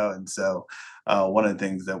 and so one of the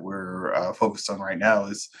things that we're focused on right now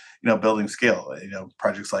is building scale.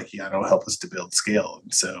 Projects like Ianu help us to build scale,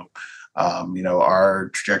 and so our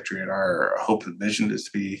trajectory and our hope and vision is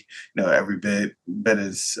to be every bit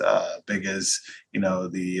as big as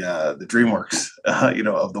the DreamWorks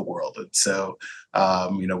of the world. And so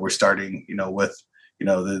we're starting with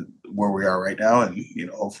where we are right now, and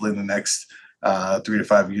hopefully in the next 3 to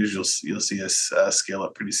 5 years you'll see us scale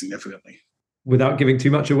up pretty significantly. Without giving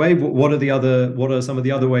too much away, what are some of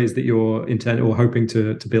the other ways that you're intent or hoping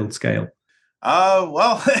to build scale?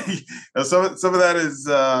 Well, some of that is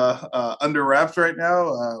under wraps right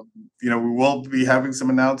now. We will be having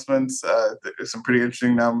some announcements, some pretty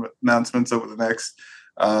interesting announcements over the next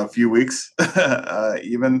few weeks,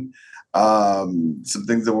 even. some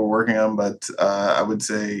things that we're working on, but I would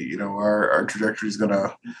say, our trajectory is going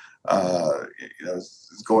to,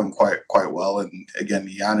 is going quite well. And again,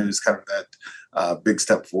 Yanu is kind of that big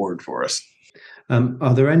step forward for us.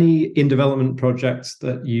 Are there any in development projects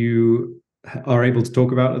that you are able to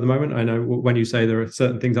talk about at the moment? I know when you say there are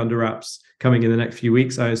certain things under wraps coming in the next few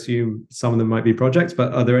weeks, I assume some of them might be projects,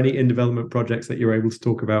 but are there any in development projects that you're able to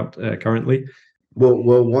talk about currently? Well,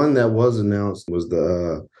 one that was announced was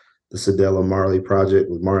the Cedella Marley project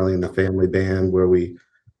with Marley and the Family Band, where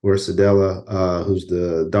Cedella, who's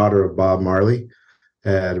the daughter of Bob Marley,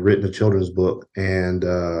 had written a children's book, and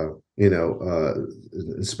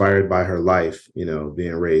inspired by her life,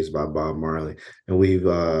 being raised by Bob Marley,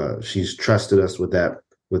 and she's trusted us with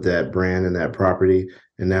that brand and that property,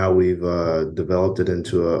 and now we've developed it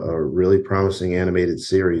into a really promising animated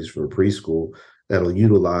series for preschool that'll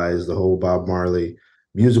utilize the whole Bob Marley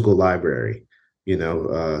musical library.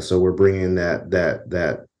 So we're bringing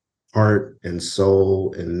that heart and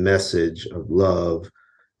soul and message of love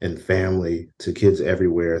and family to kids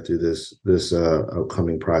everywhere through this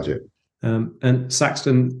upcoming project. And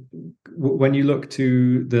Saxton, when you look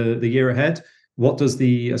to the year ahead, what does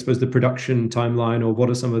the production timeline, or what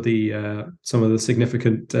are some of the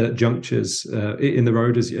significant junctures in the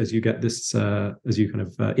road as you get this, as you kind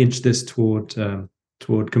of inch this toward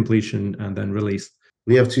completion and then release?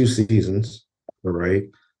 We have 2 seasons, right,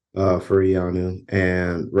 for Yanu,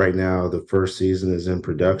 and right now the first season is in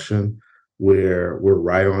production, where we're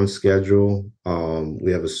right on schedule.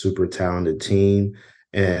 We have a super talented team,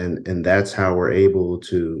 and that's how we're able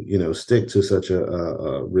to stick to such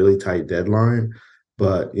a really tight deadline.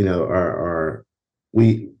 But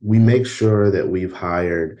we make sure that we've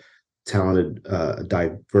hired talented,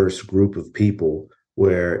 diverse group of people,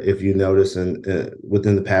 where if you notice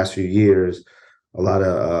within the past few years, a lot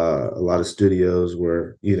of studios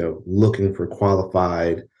were looking for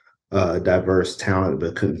qualified, diverse talent,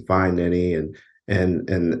 but couldn't find any, and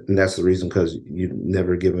that's the reason, because you've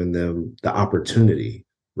never given them the opportunity,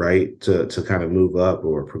 right, to kind of move up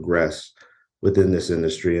or progress within this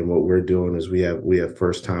industry. And what we're doing is we have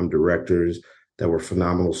first-time directors that were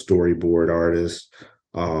phenomenal storyboard artists.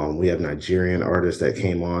 We have Nigerian artists that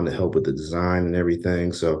came on to help with the design and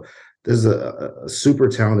everything. So there's a super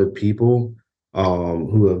talented people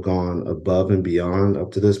who have gone above and beyond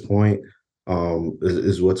up to this point.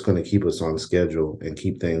 Is what's going to keep us on schedule and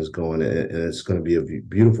keep things going, and it's going to be a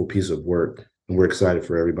beautiful piece of work, and we're excited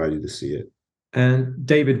for everybody to see it. And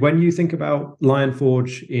David, when you think about Lion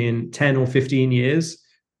Forge in 10 or 15 years,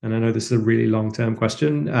 and I know this is a really long-term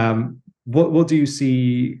question, what do you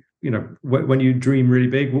see, when you dream really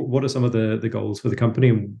big, what are some of the goals for the company,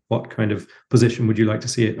 and what kind of position would you like to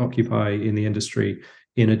see it occupy in the industry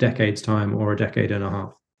in a decade's time or a decade and a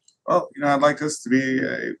half? Well, I'd like us to be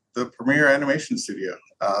the premier animation studio,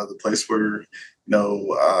 the place where,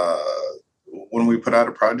 when we put out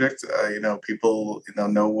a project, people,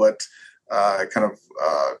 know what kind of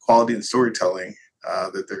quality and storytelling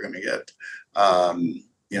that they're going to get.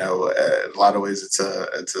 In a lot of ways, it's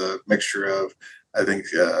a mixture of, I think,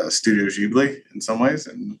 Studio Ghibli in some ways,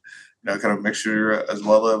 and kind of mixture as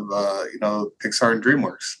well of Pixar and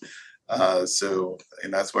DreamWorks. So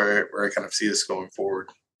that's where I kind of see us going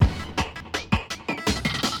forward.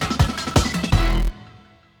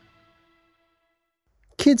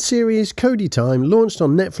 Kids series Cody Time launched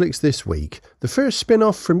on Netflix this week, the first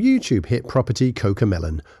spin-off from YouTube hit property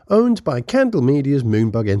Cocomelon, owned by Candle Media's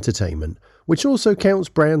Moonbug Entertainment, which also counts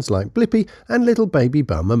brands like Blippi and Little Baby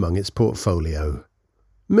Bum among its portfolio.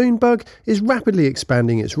 Moonbug is rapidly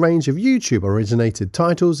expanding its range of YouTube-originated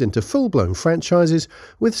titles into full-blown franchises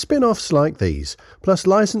with spin-offs like these, plus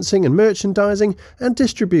licensing and merchandising and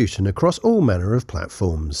distribution across all manner of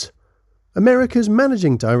platforms. America's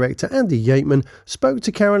managing director Andy Yateman spoke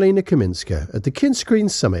to Carolina Kaminska at the Kidscreen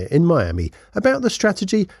Summit in Miami about the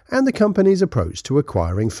strategy and the company's approach to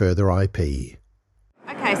acquiring further IP.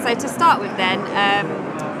 Okay, so to start with then,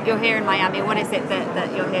 you're here in Miami. What is it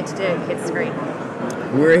that you're here to do at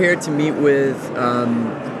Kidscreen? We're here to meet with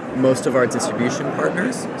most of our distribution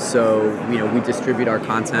partners. So, we distribute our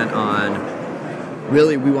content on...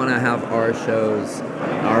 Really, we want to have our shows,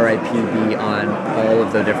 our IP be on all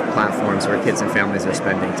of the different platforms where kids and families are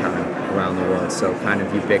spending time around the world. So kind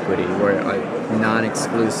of ubiquity, where a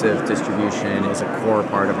non-exclusive distribution is a core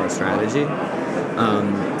part of our strategy.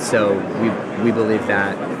 So we believe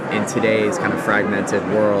that in today's kind of fragmented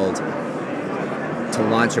world, to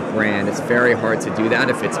launch a brand, it's very hard to do that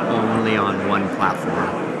if it's only on one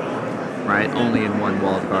platform, right? Only in one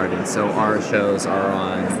walled garden. So our shows are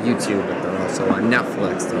on YouTube, but they're also on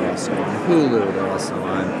Netflix, they're also on Hulu, they're also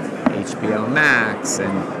on HBO Max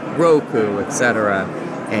and Roku, etc.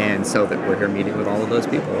 And so that we're here meeting with all of those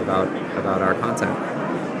people about our content.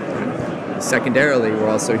 Secondarily, we're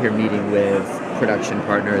also here meeting with production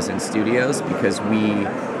partners and studios because we,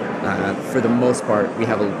 for the most part, we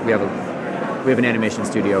have an animation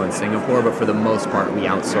studio in Singapore, but for the most part, we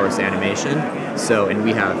outsource animation. So, and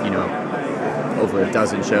we have, over a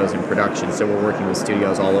dozen shows in production. So we're working with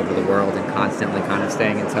studios all over the world and constantly kind of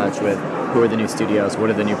staying in touch with who are the new studios, what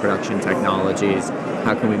are the new production technologies,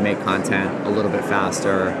 how can we make content a little bit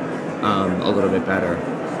faster, a little bit better.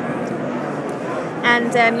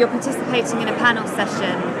 And you're participating in a panel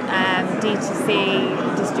session,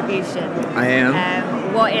 D2C distribution. I am.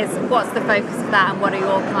 What's the focus of that, and what are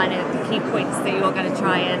your kind of key points that you're going to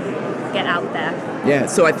try and get out there? Yeah,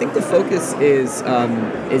 so I think the focus is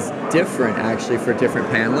different actually for different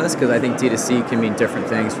panelists, because I think D2C can mean different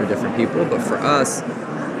things for different people. But for us,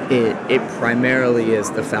 it primarily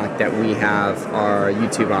is the fact that we have our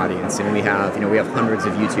YouTube audience, and we have hundreds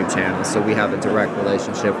of YouTube channels, so we have a direct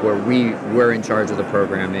relationship where we're in charge of the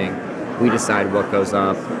programming. We decide what goes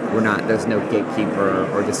up. There's no gatekeeper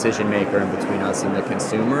or decision maker in between us and the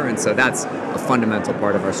consumer, and so that's a fundamental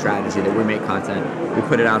part of our strategy, that we make content, we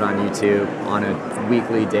put it out on YouTube on a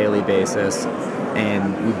weekly, daily basis,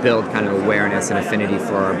 and we build kind of awareness and affinity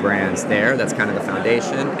for our brands there. That's kind of the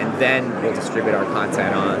foundation, and then we'll distribute our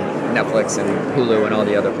content on Netflix and Hulu and all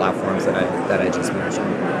the other platforms that I just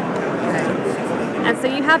mentioned. Okay. And so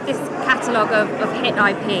you have this catalogue of hit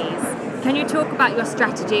IPs. Can you talk about your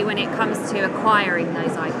strategy when it comes to acquiring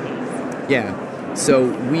those IPs? Yeah, so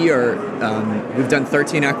we've done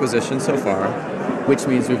 13 acquisitions so far, which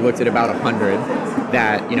means we've looked at about 100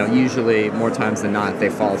 that, usually more times than not, they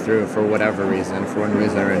fall through for whatever reason, for one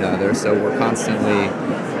reason or another. So we're constantly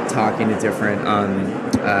talking to different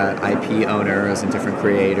IP owners and different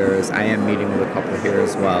creators. I am meeting with a couple here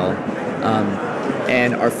as well.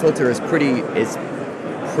 And our filter is pretty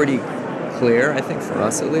clear, I think, for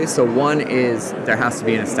us at least. So one is there has to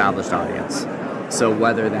be an established audience. So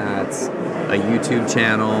whether that's a YouTube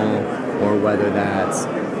channel or whether that's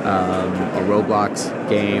a Roblox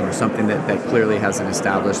game or something that clearly has an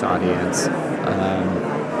established audience,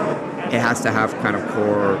 it has to have kind of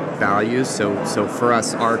core values. So for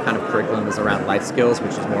us, our kind of curriculum is around life skills,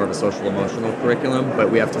 which is more of a social emotional curriculum, but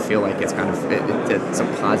we have to feel like it's kind of it's a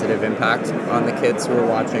positive impact on the kids who are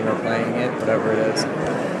watching or playing it, whatever it is.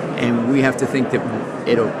 And we have to think that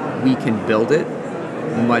we can build it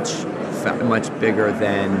much bigger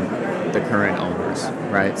than the current owners,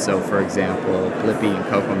 right? So, for example, Blippi and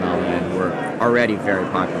CoComelon were already very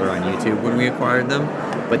popular on YouTube when we acquired them,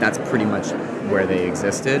 but that's pretty much where they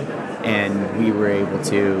existed, and we were able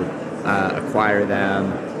to acquire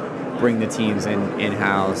them, bring the teams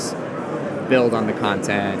in-house, build on the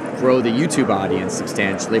content, grow the YouTube audience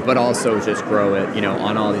substantially, but also just grow it,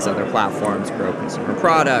 on all these other platforms, grow consumer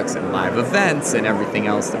products and live events and everything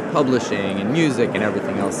else, that publishing and music and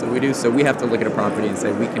everything else that we do. So we have to look at a property and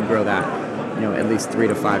say we can grow that, at least 3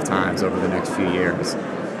 to 5 times over the next few years.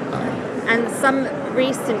 And some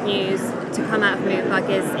recent news to come out of Moonbug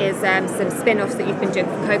is some spin-offs that you've been doing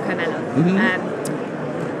for CoComelon. Mm-hmm.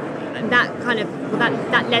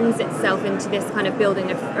 That lends itself into this kind of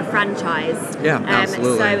building a franchise. Yeah,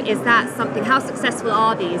 absolutely. So is that something, how successful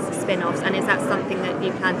are these spin-offs, and is that something that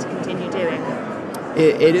you plan to continue doing?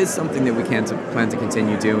 It is something that we plan to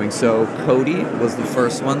continue doing. So Cody was the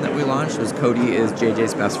first one that we launched. Cody is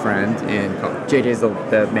JJ's best friend, and JJ's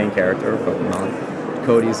the main character of Pokemon.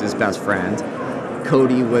 Cody's his best friend.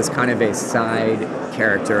 Cody was kind of a side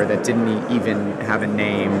character that didn't even have a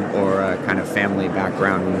name or a kind of family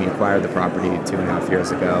background when we acquired the property 2.5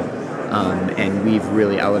 years ago. And we've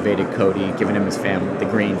really elevated Cody, given him his family, the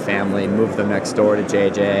Green family, moved them next door to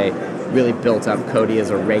JJ, really built up Cody as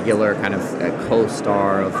a regular kind of a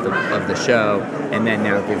co-star of the show, and then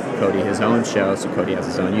now give Cody his own show. So Cody has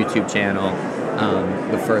his own YouTube channel.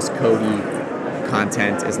 The first Cody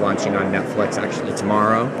content is launching on Netflix actually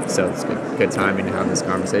tomorrow, so it's good timing to have this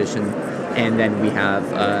conversation. And then we have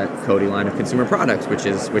Cody line of consumer products, which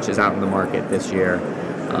is out in the market this year.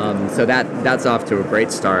 So that's off to a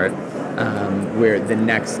great start. Where the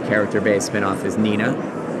next character-based spin-off is Nina,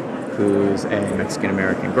 who's a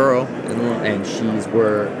Mexican-American girl, and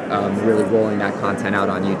we're really rolling that content out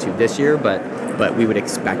on YouTube this year, but we would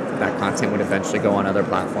expect that content would eventually go on other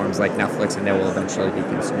platforms like Netflix, and there will eventually be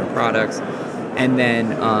consumer products. And then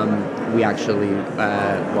we actually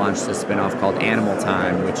launched a spin-off called Animal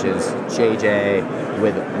Time, which is JJ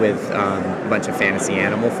with a bunch of fantasy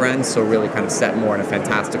animal friends. So really kind of set more in a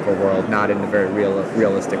fantastical world, not in the very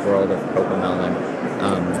realistic world of Cocomelon,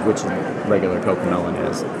 which regular Cocomelon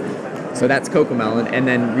is. So that's Cocomelon. And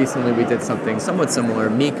then recently we did something somewhat similar.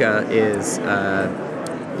 Mika is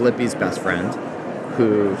Blippi's best friend,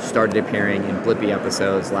 who started appearing in Blippi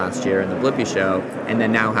episodes last year in the Blippi show, and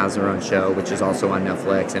then now has her own show, which is also on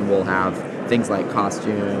Netflix, and will have things like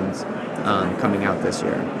costumes coming out this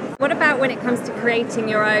year. What about when it comes to creating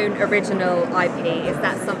your own original IP? Is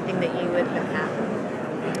that something that you would look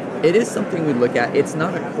at? It is something we look at. It's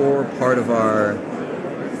not a core part of our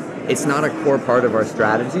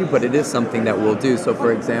strategy, but it is something that we'll do. So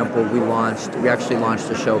for example, we actually launched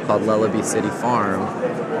a show called Lullaby City Farm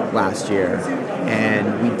last year,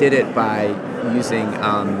 and we did it by using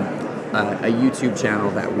a YouTube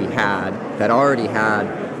channel that we had that already had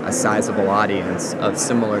a sizable audience of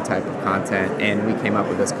similar type of content, and we came up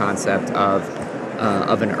with this concept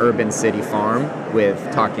of an urban city farm with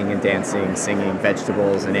talking and dancing, singing,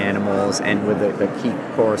 vegetables and animals, and with the key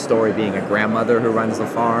core story being a grandmother who runs the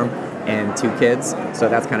farm and 2 kids. So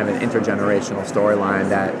that's kind of an intergenerational storyline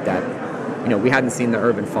that we hadn't seen the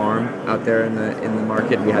urban farm out there in the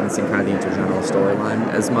market. We hadn't seen kind of the intergenerational storyline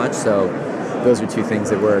as much. So those are 2 things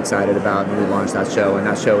that we're excited about, and we launched that show. And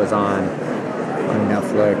that show is on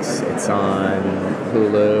Netflix, it's on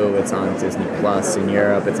Hulu, it's on Disney Plus in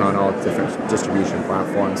Europe, it's on all different distribution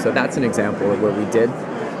platforms. So that's an example of where we did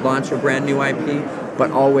launch a brand new IP,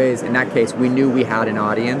 but always in that case we knew we had an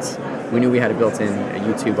audience. We knew we had a built-in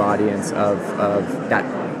YouTube audience of that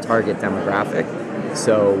target demographic.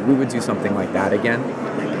 So we would do something like that again.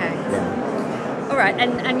 Okay. Yeah. All right,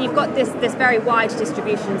 and you've got this very wide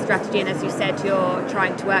distribution strategy, and as you said, you're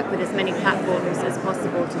trying to work with as many platforms as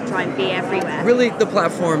possible to try and be everywhere. Really, the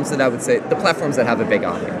platforms that I would say, the platforms that have a big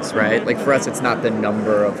audience, right? Like for us, it's not the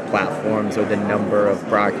number of platforms or the number of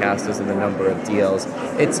broadcasters or the number of deals.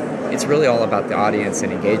 It's really all about the audience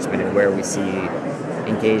and engagement, and where we see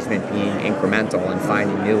engagement being incremental and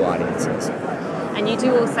finding new audiences. And you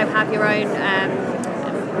do also have your own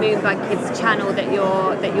Moon by Kids channel that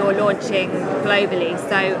you're launching globally.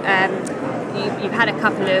 So you've had a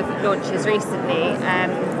couple of launches recently.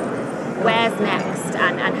 Where's next,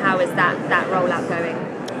 and how is that rollout going?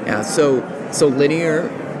 Yeah, so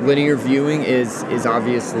linear viewing is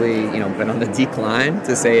obviously been on the decline,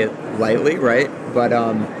 to say it lightly, right?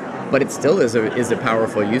 But it still is a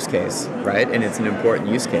powerful use case, right? And it's an important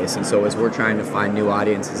use case. And so as we're trying to find new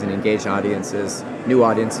audiences and engage new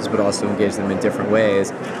audiences, but also engage them in different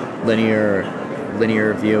ways, linear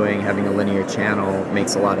viewing, having a linear channel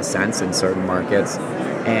makes a lot of sense in certain markets.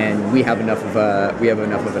 And we have enough of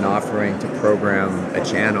an offering to program a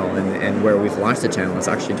channel, and where we've launched the channel, it's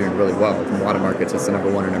actually doing really well. In a lot of markets, it's the number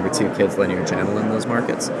 1 or number 2 kids linear channel in those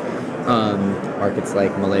markets. Markets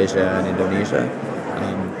like Malaysia and Indonesia.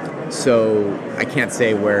 So I can't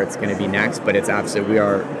say where it's going to be next, but it's absolutely,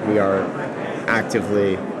 we are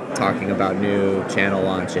actively talking about new channel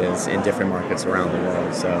launches in different markets around the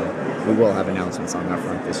world. So we will have announcements on that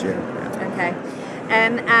front this year. Yeah. Okay.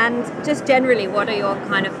 And just generally, what are your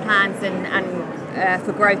kind of plans and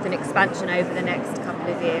for growth and expansion over the next couple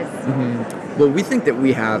of years? Mm-hmm. Well, we think that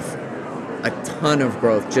we have a ton of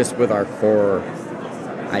growth just with our core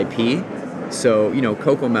IP. So,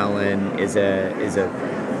 Cocomelon is a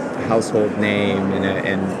household name,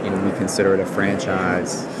 and we consider it a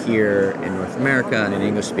franchise here in North America and in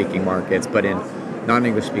English-speaking markets, but in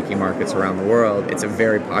non-English-speaking markets around the world, it's a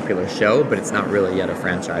very popular show, but it's not really yet a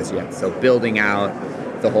franchise yet. So building out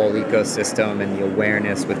the whole ecosystem and the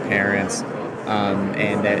awareness with parents,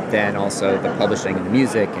 and then also the publishing and the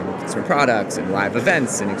music and consumer products and live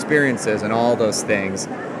events and experiences and all those things.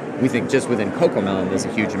 We think just within Cocomelon there's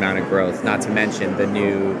a huge amount of growth, not to mention the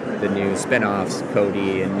new spin-offs,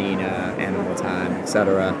 Cody and Nina, Animal Time,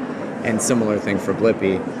 etc. And similar thing for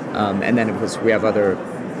Blippi. And then of course we have other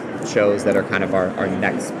shows that are kind of our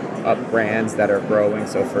next up brands that are growing.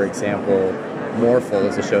 So for example, Morphle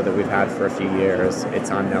is a show that we've had for a few years.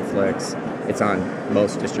 It's on Netflix. It's on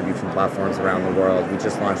most distribution platforms around the world. We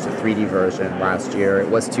just launched a 3D version last year. It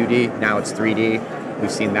was 2D, now it's 3D.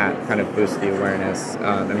 We've seen that kind of boost the awareness,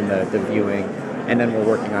 the viewing. And then we're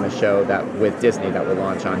working on a show with Disney that will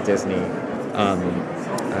launch on Disney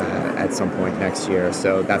at some point next year.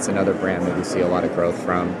 So that's another brand that we see a lot of growth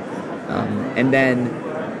from. And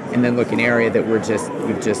then look, an area that we've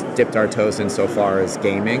just dipped our toes in so far is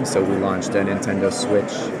gaming. So we launched a Nintendo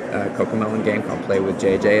Switch Cocomelon game called Play with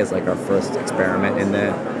JJ as like our first experiment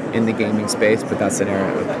in the gaming space. But that's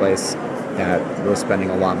a place that we're spending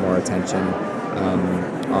a lot more attention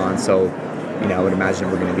on. So, I would imagine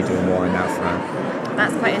we're going to be doing more on that front.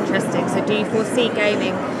 That's quite interesting. So do you foresee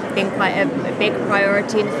gaming being quite a big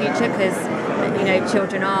priority in the future? Because,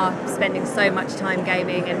 children are spending so much time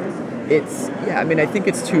gaming, and I think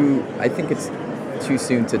it's too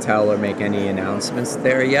soon to tell or make any announcements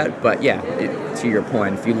there yet. But to your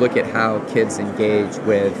point, if you look at how kids engage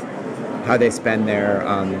with how they spend their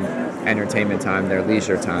entertainment time, their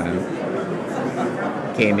leisure time,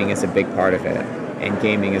 gaming is a big part of it. And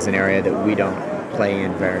gaming is an area that we don't play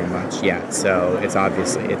in very much yet. So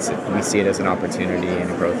we see it as an opportunity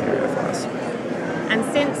and a growth area for us. And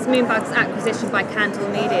since Moonbug's acquisition by Candle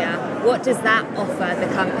Media, what does that offer the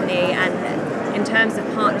company, and in terms of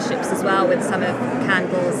partnerships as well with some of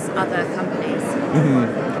Candle's other companies?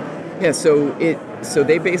 Mm-hmm. Yeah, so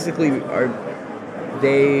they basically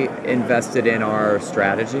they invested in our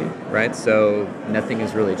strategy, right? So nothing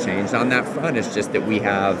has really changed on that front. It's just that we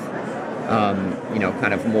have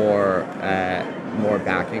kind of more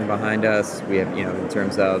backing behind us. We have, in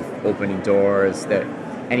terms of opening doors,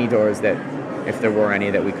 any doors that, if there were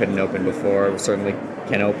any that we couldn't open before, we certainly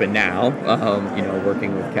can open now.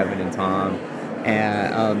 Working with Kevin and Tom,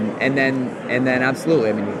 and then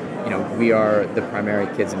absolutely. We are the primary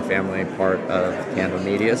kids and family part of Candle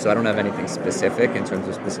Media, so I don't have anything specific in terms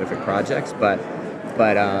of specific projects, but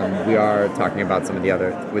we are talking about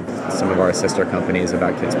with some of our sister companies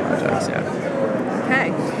about kids projects. Yeah.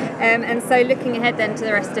 Okay. And so looking ahead then to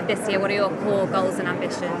the rest of this year, what are your core goals and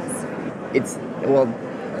ambitions?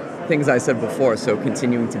 Things I said before, so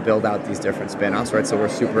continuing to build out these different spin-offs, right? So we're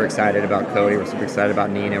super excited about Cody, we're super excited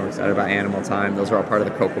about Nina, we're excited about Animal Time. Those are all part of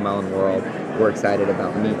the CoComelon world. We're excited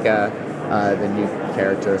about Mika, the new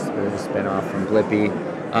character, the spin-off from Blippi,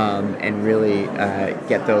 and really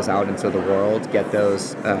get those out into the world, get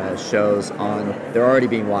those shows on. They're already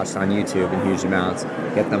being watched on YouTube in huge amounts.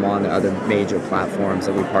 Get them on the other major platforms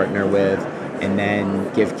that we partner with, and then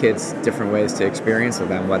give kids different ways to experience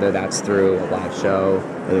them, whether that's through a live show,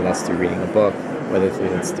 whether that's through reading a book, whether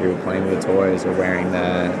it's through playing with toys or wearing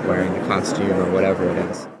the costume or whatever it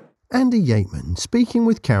is. Andy Yateman speaking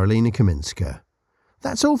with Karolina Kaminska.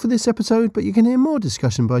 That's all for this episode, but you can hear more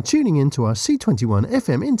discussion by tuning in to our C21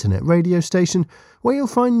 FM internet radio station, where you'll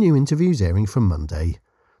find new interviews airing from Monday.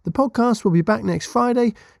 The podcast will be back next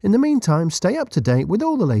Friday. In the meantime, stay up to date with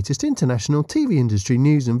all the latest international TV industry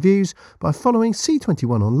news and views by following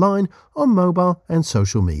C21 online on mobile and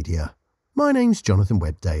social media. My name's Jonathan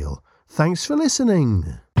Webdale. Thanks for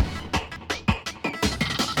listening.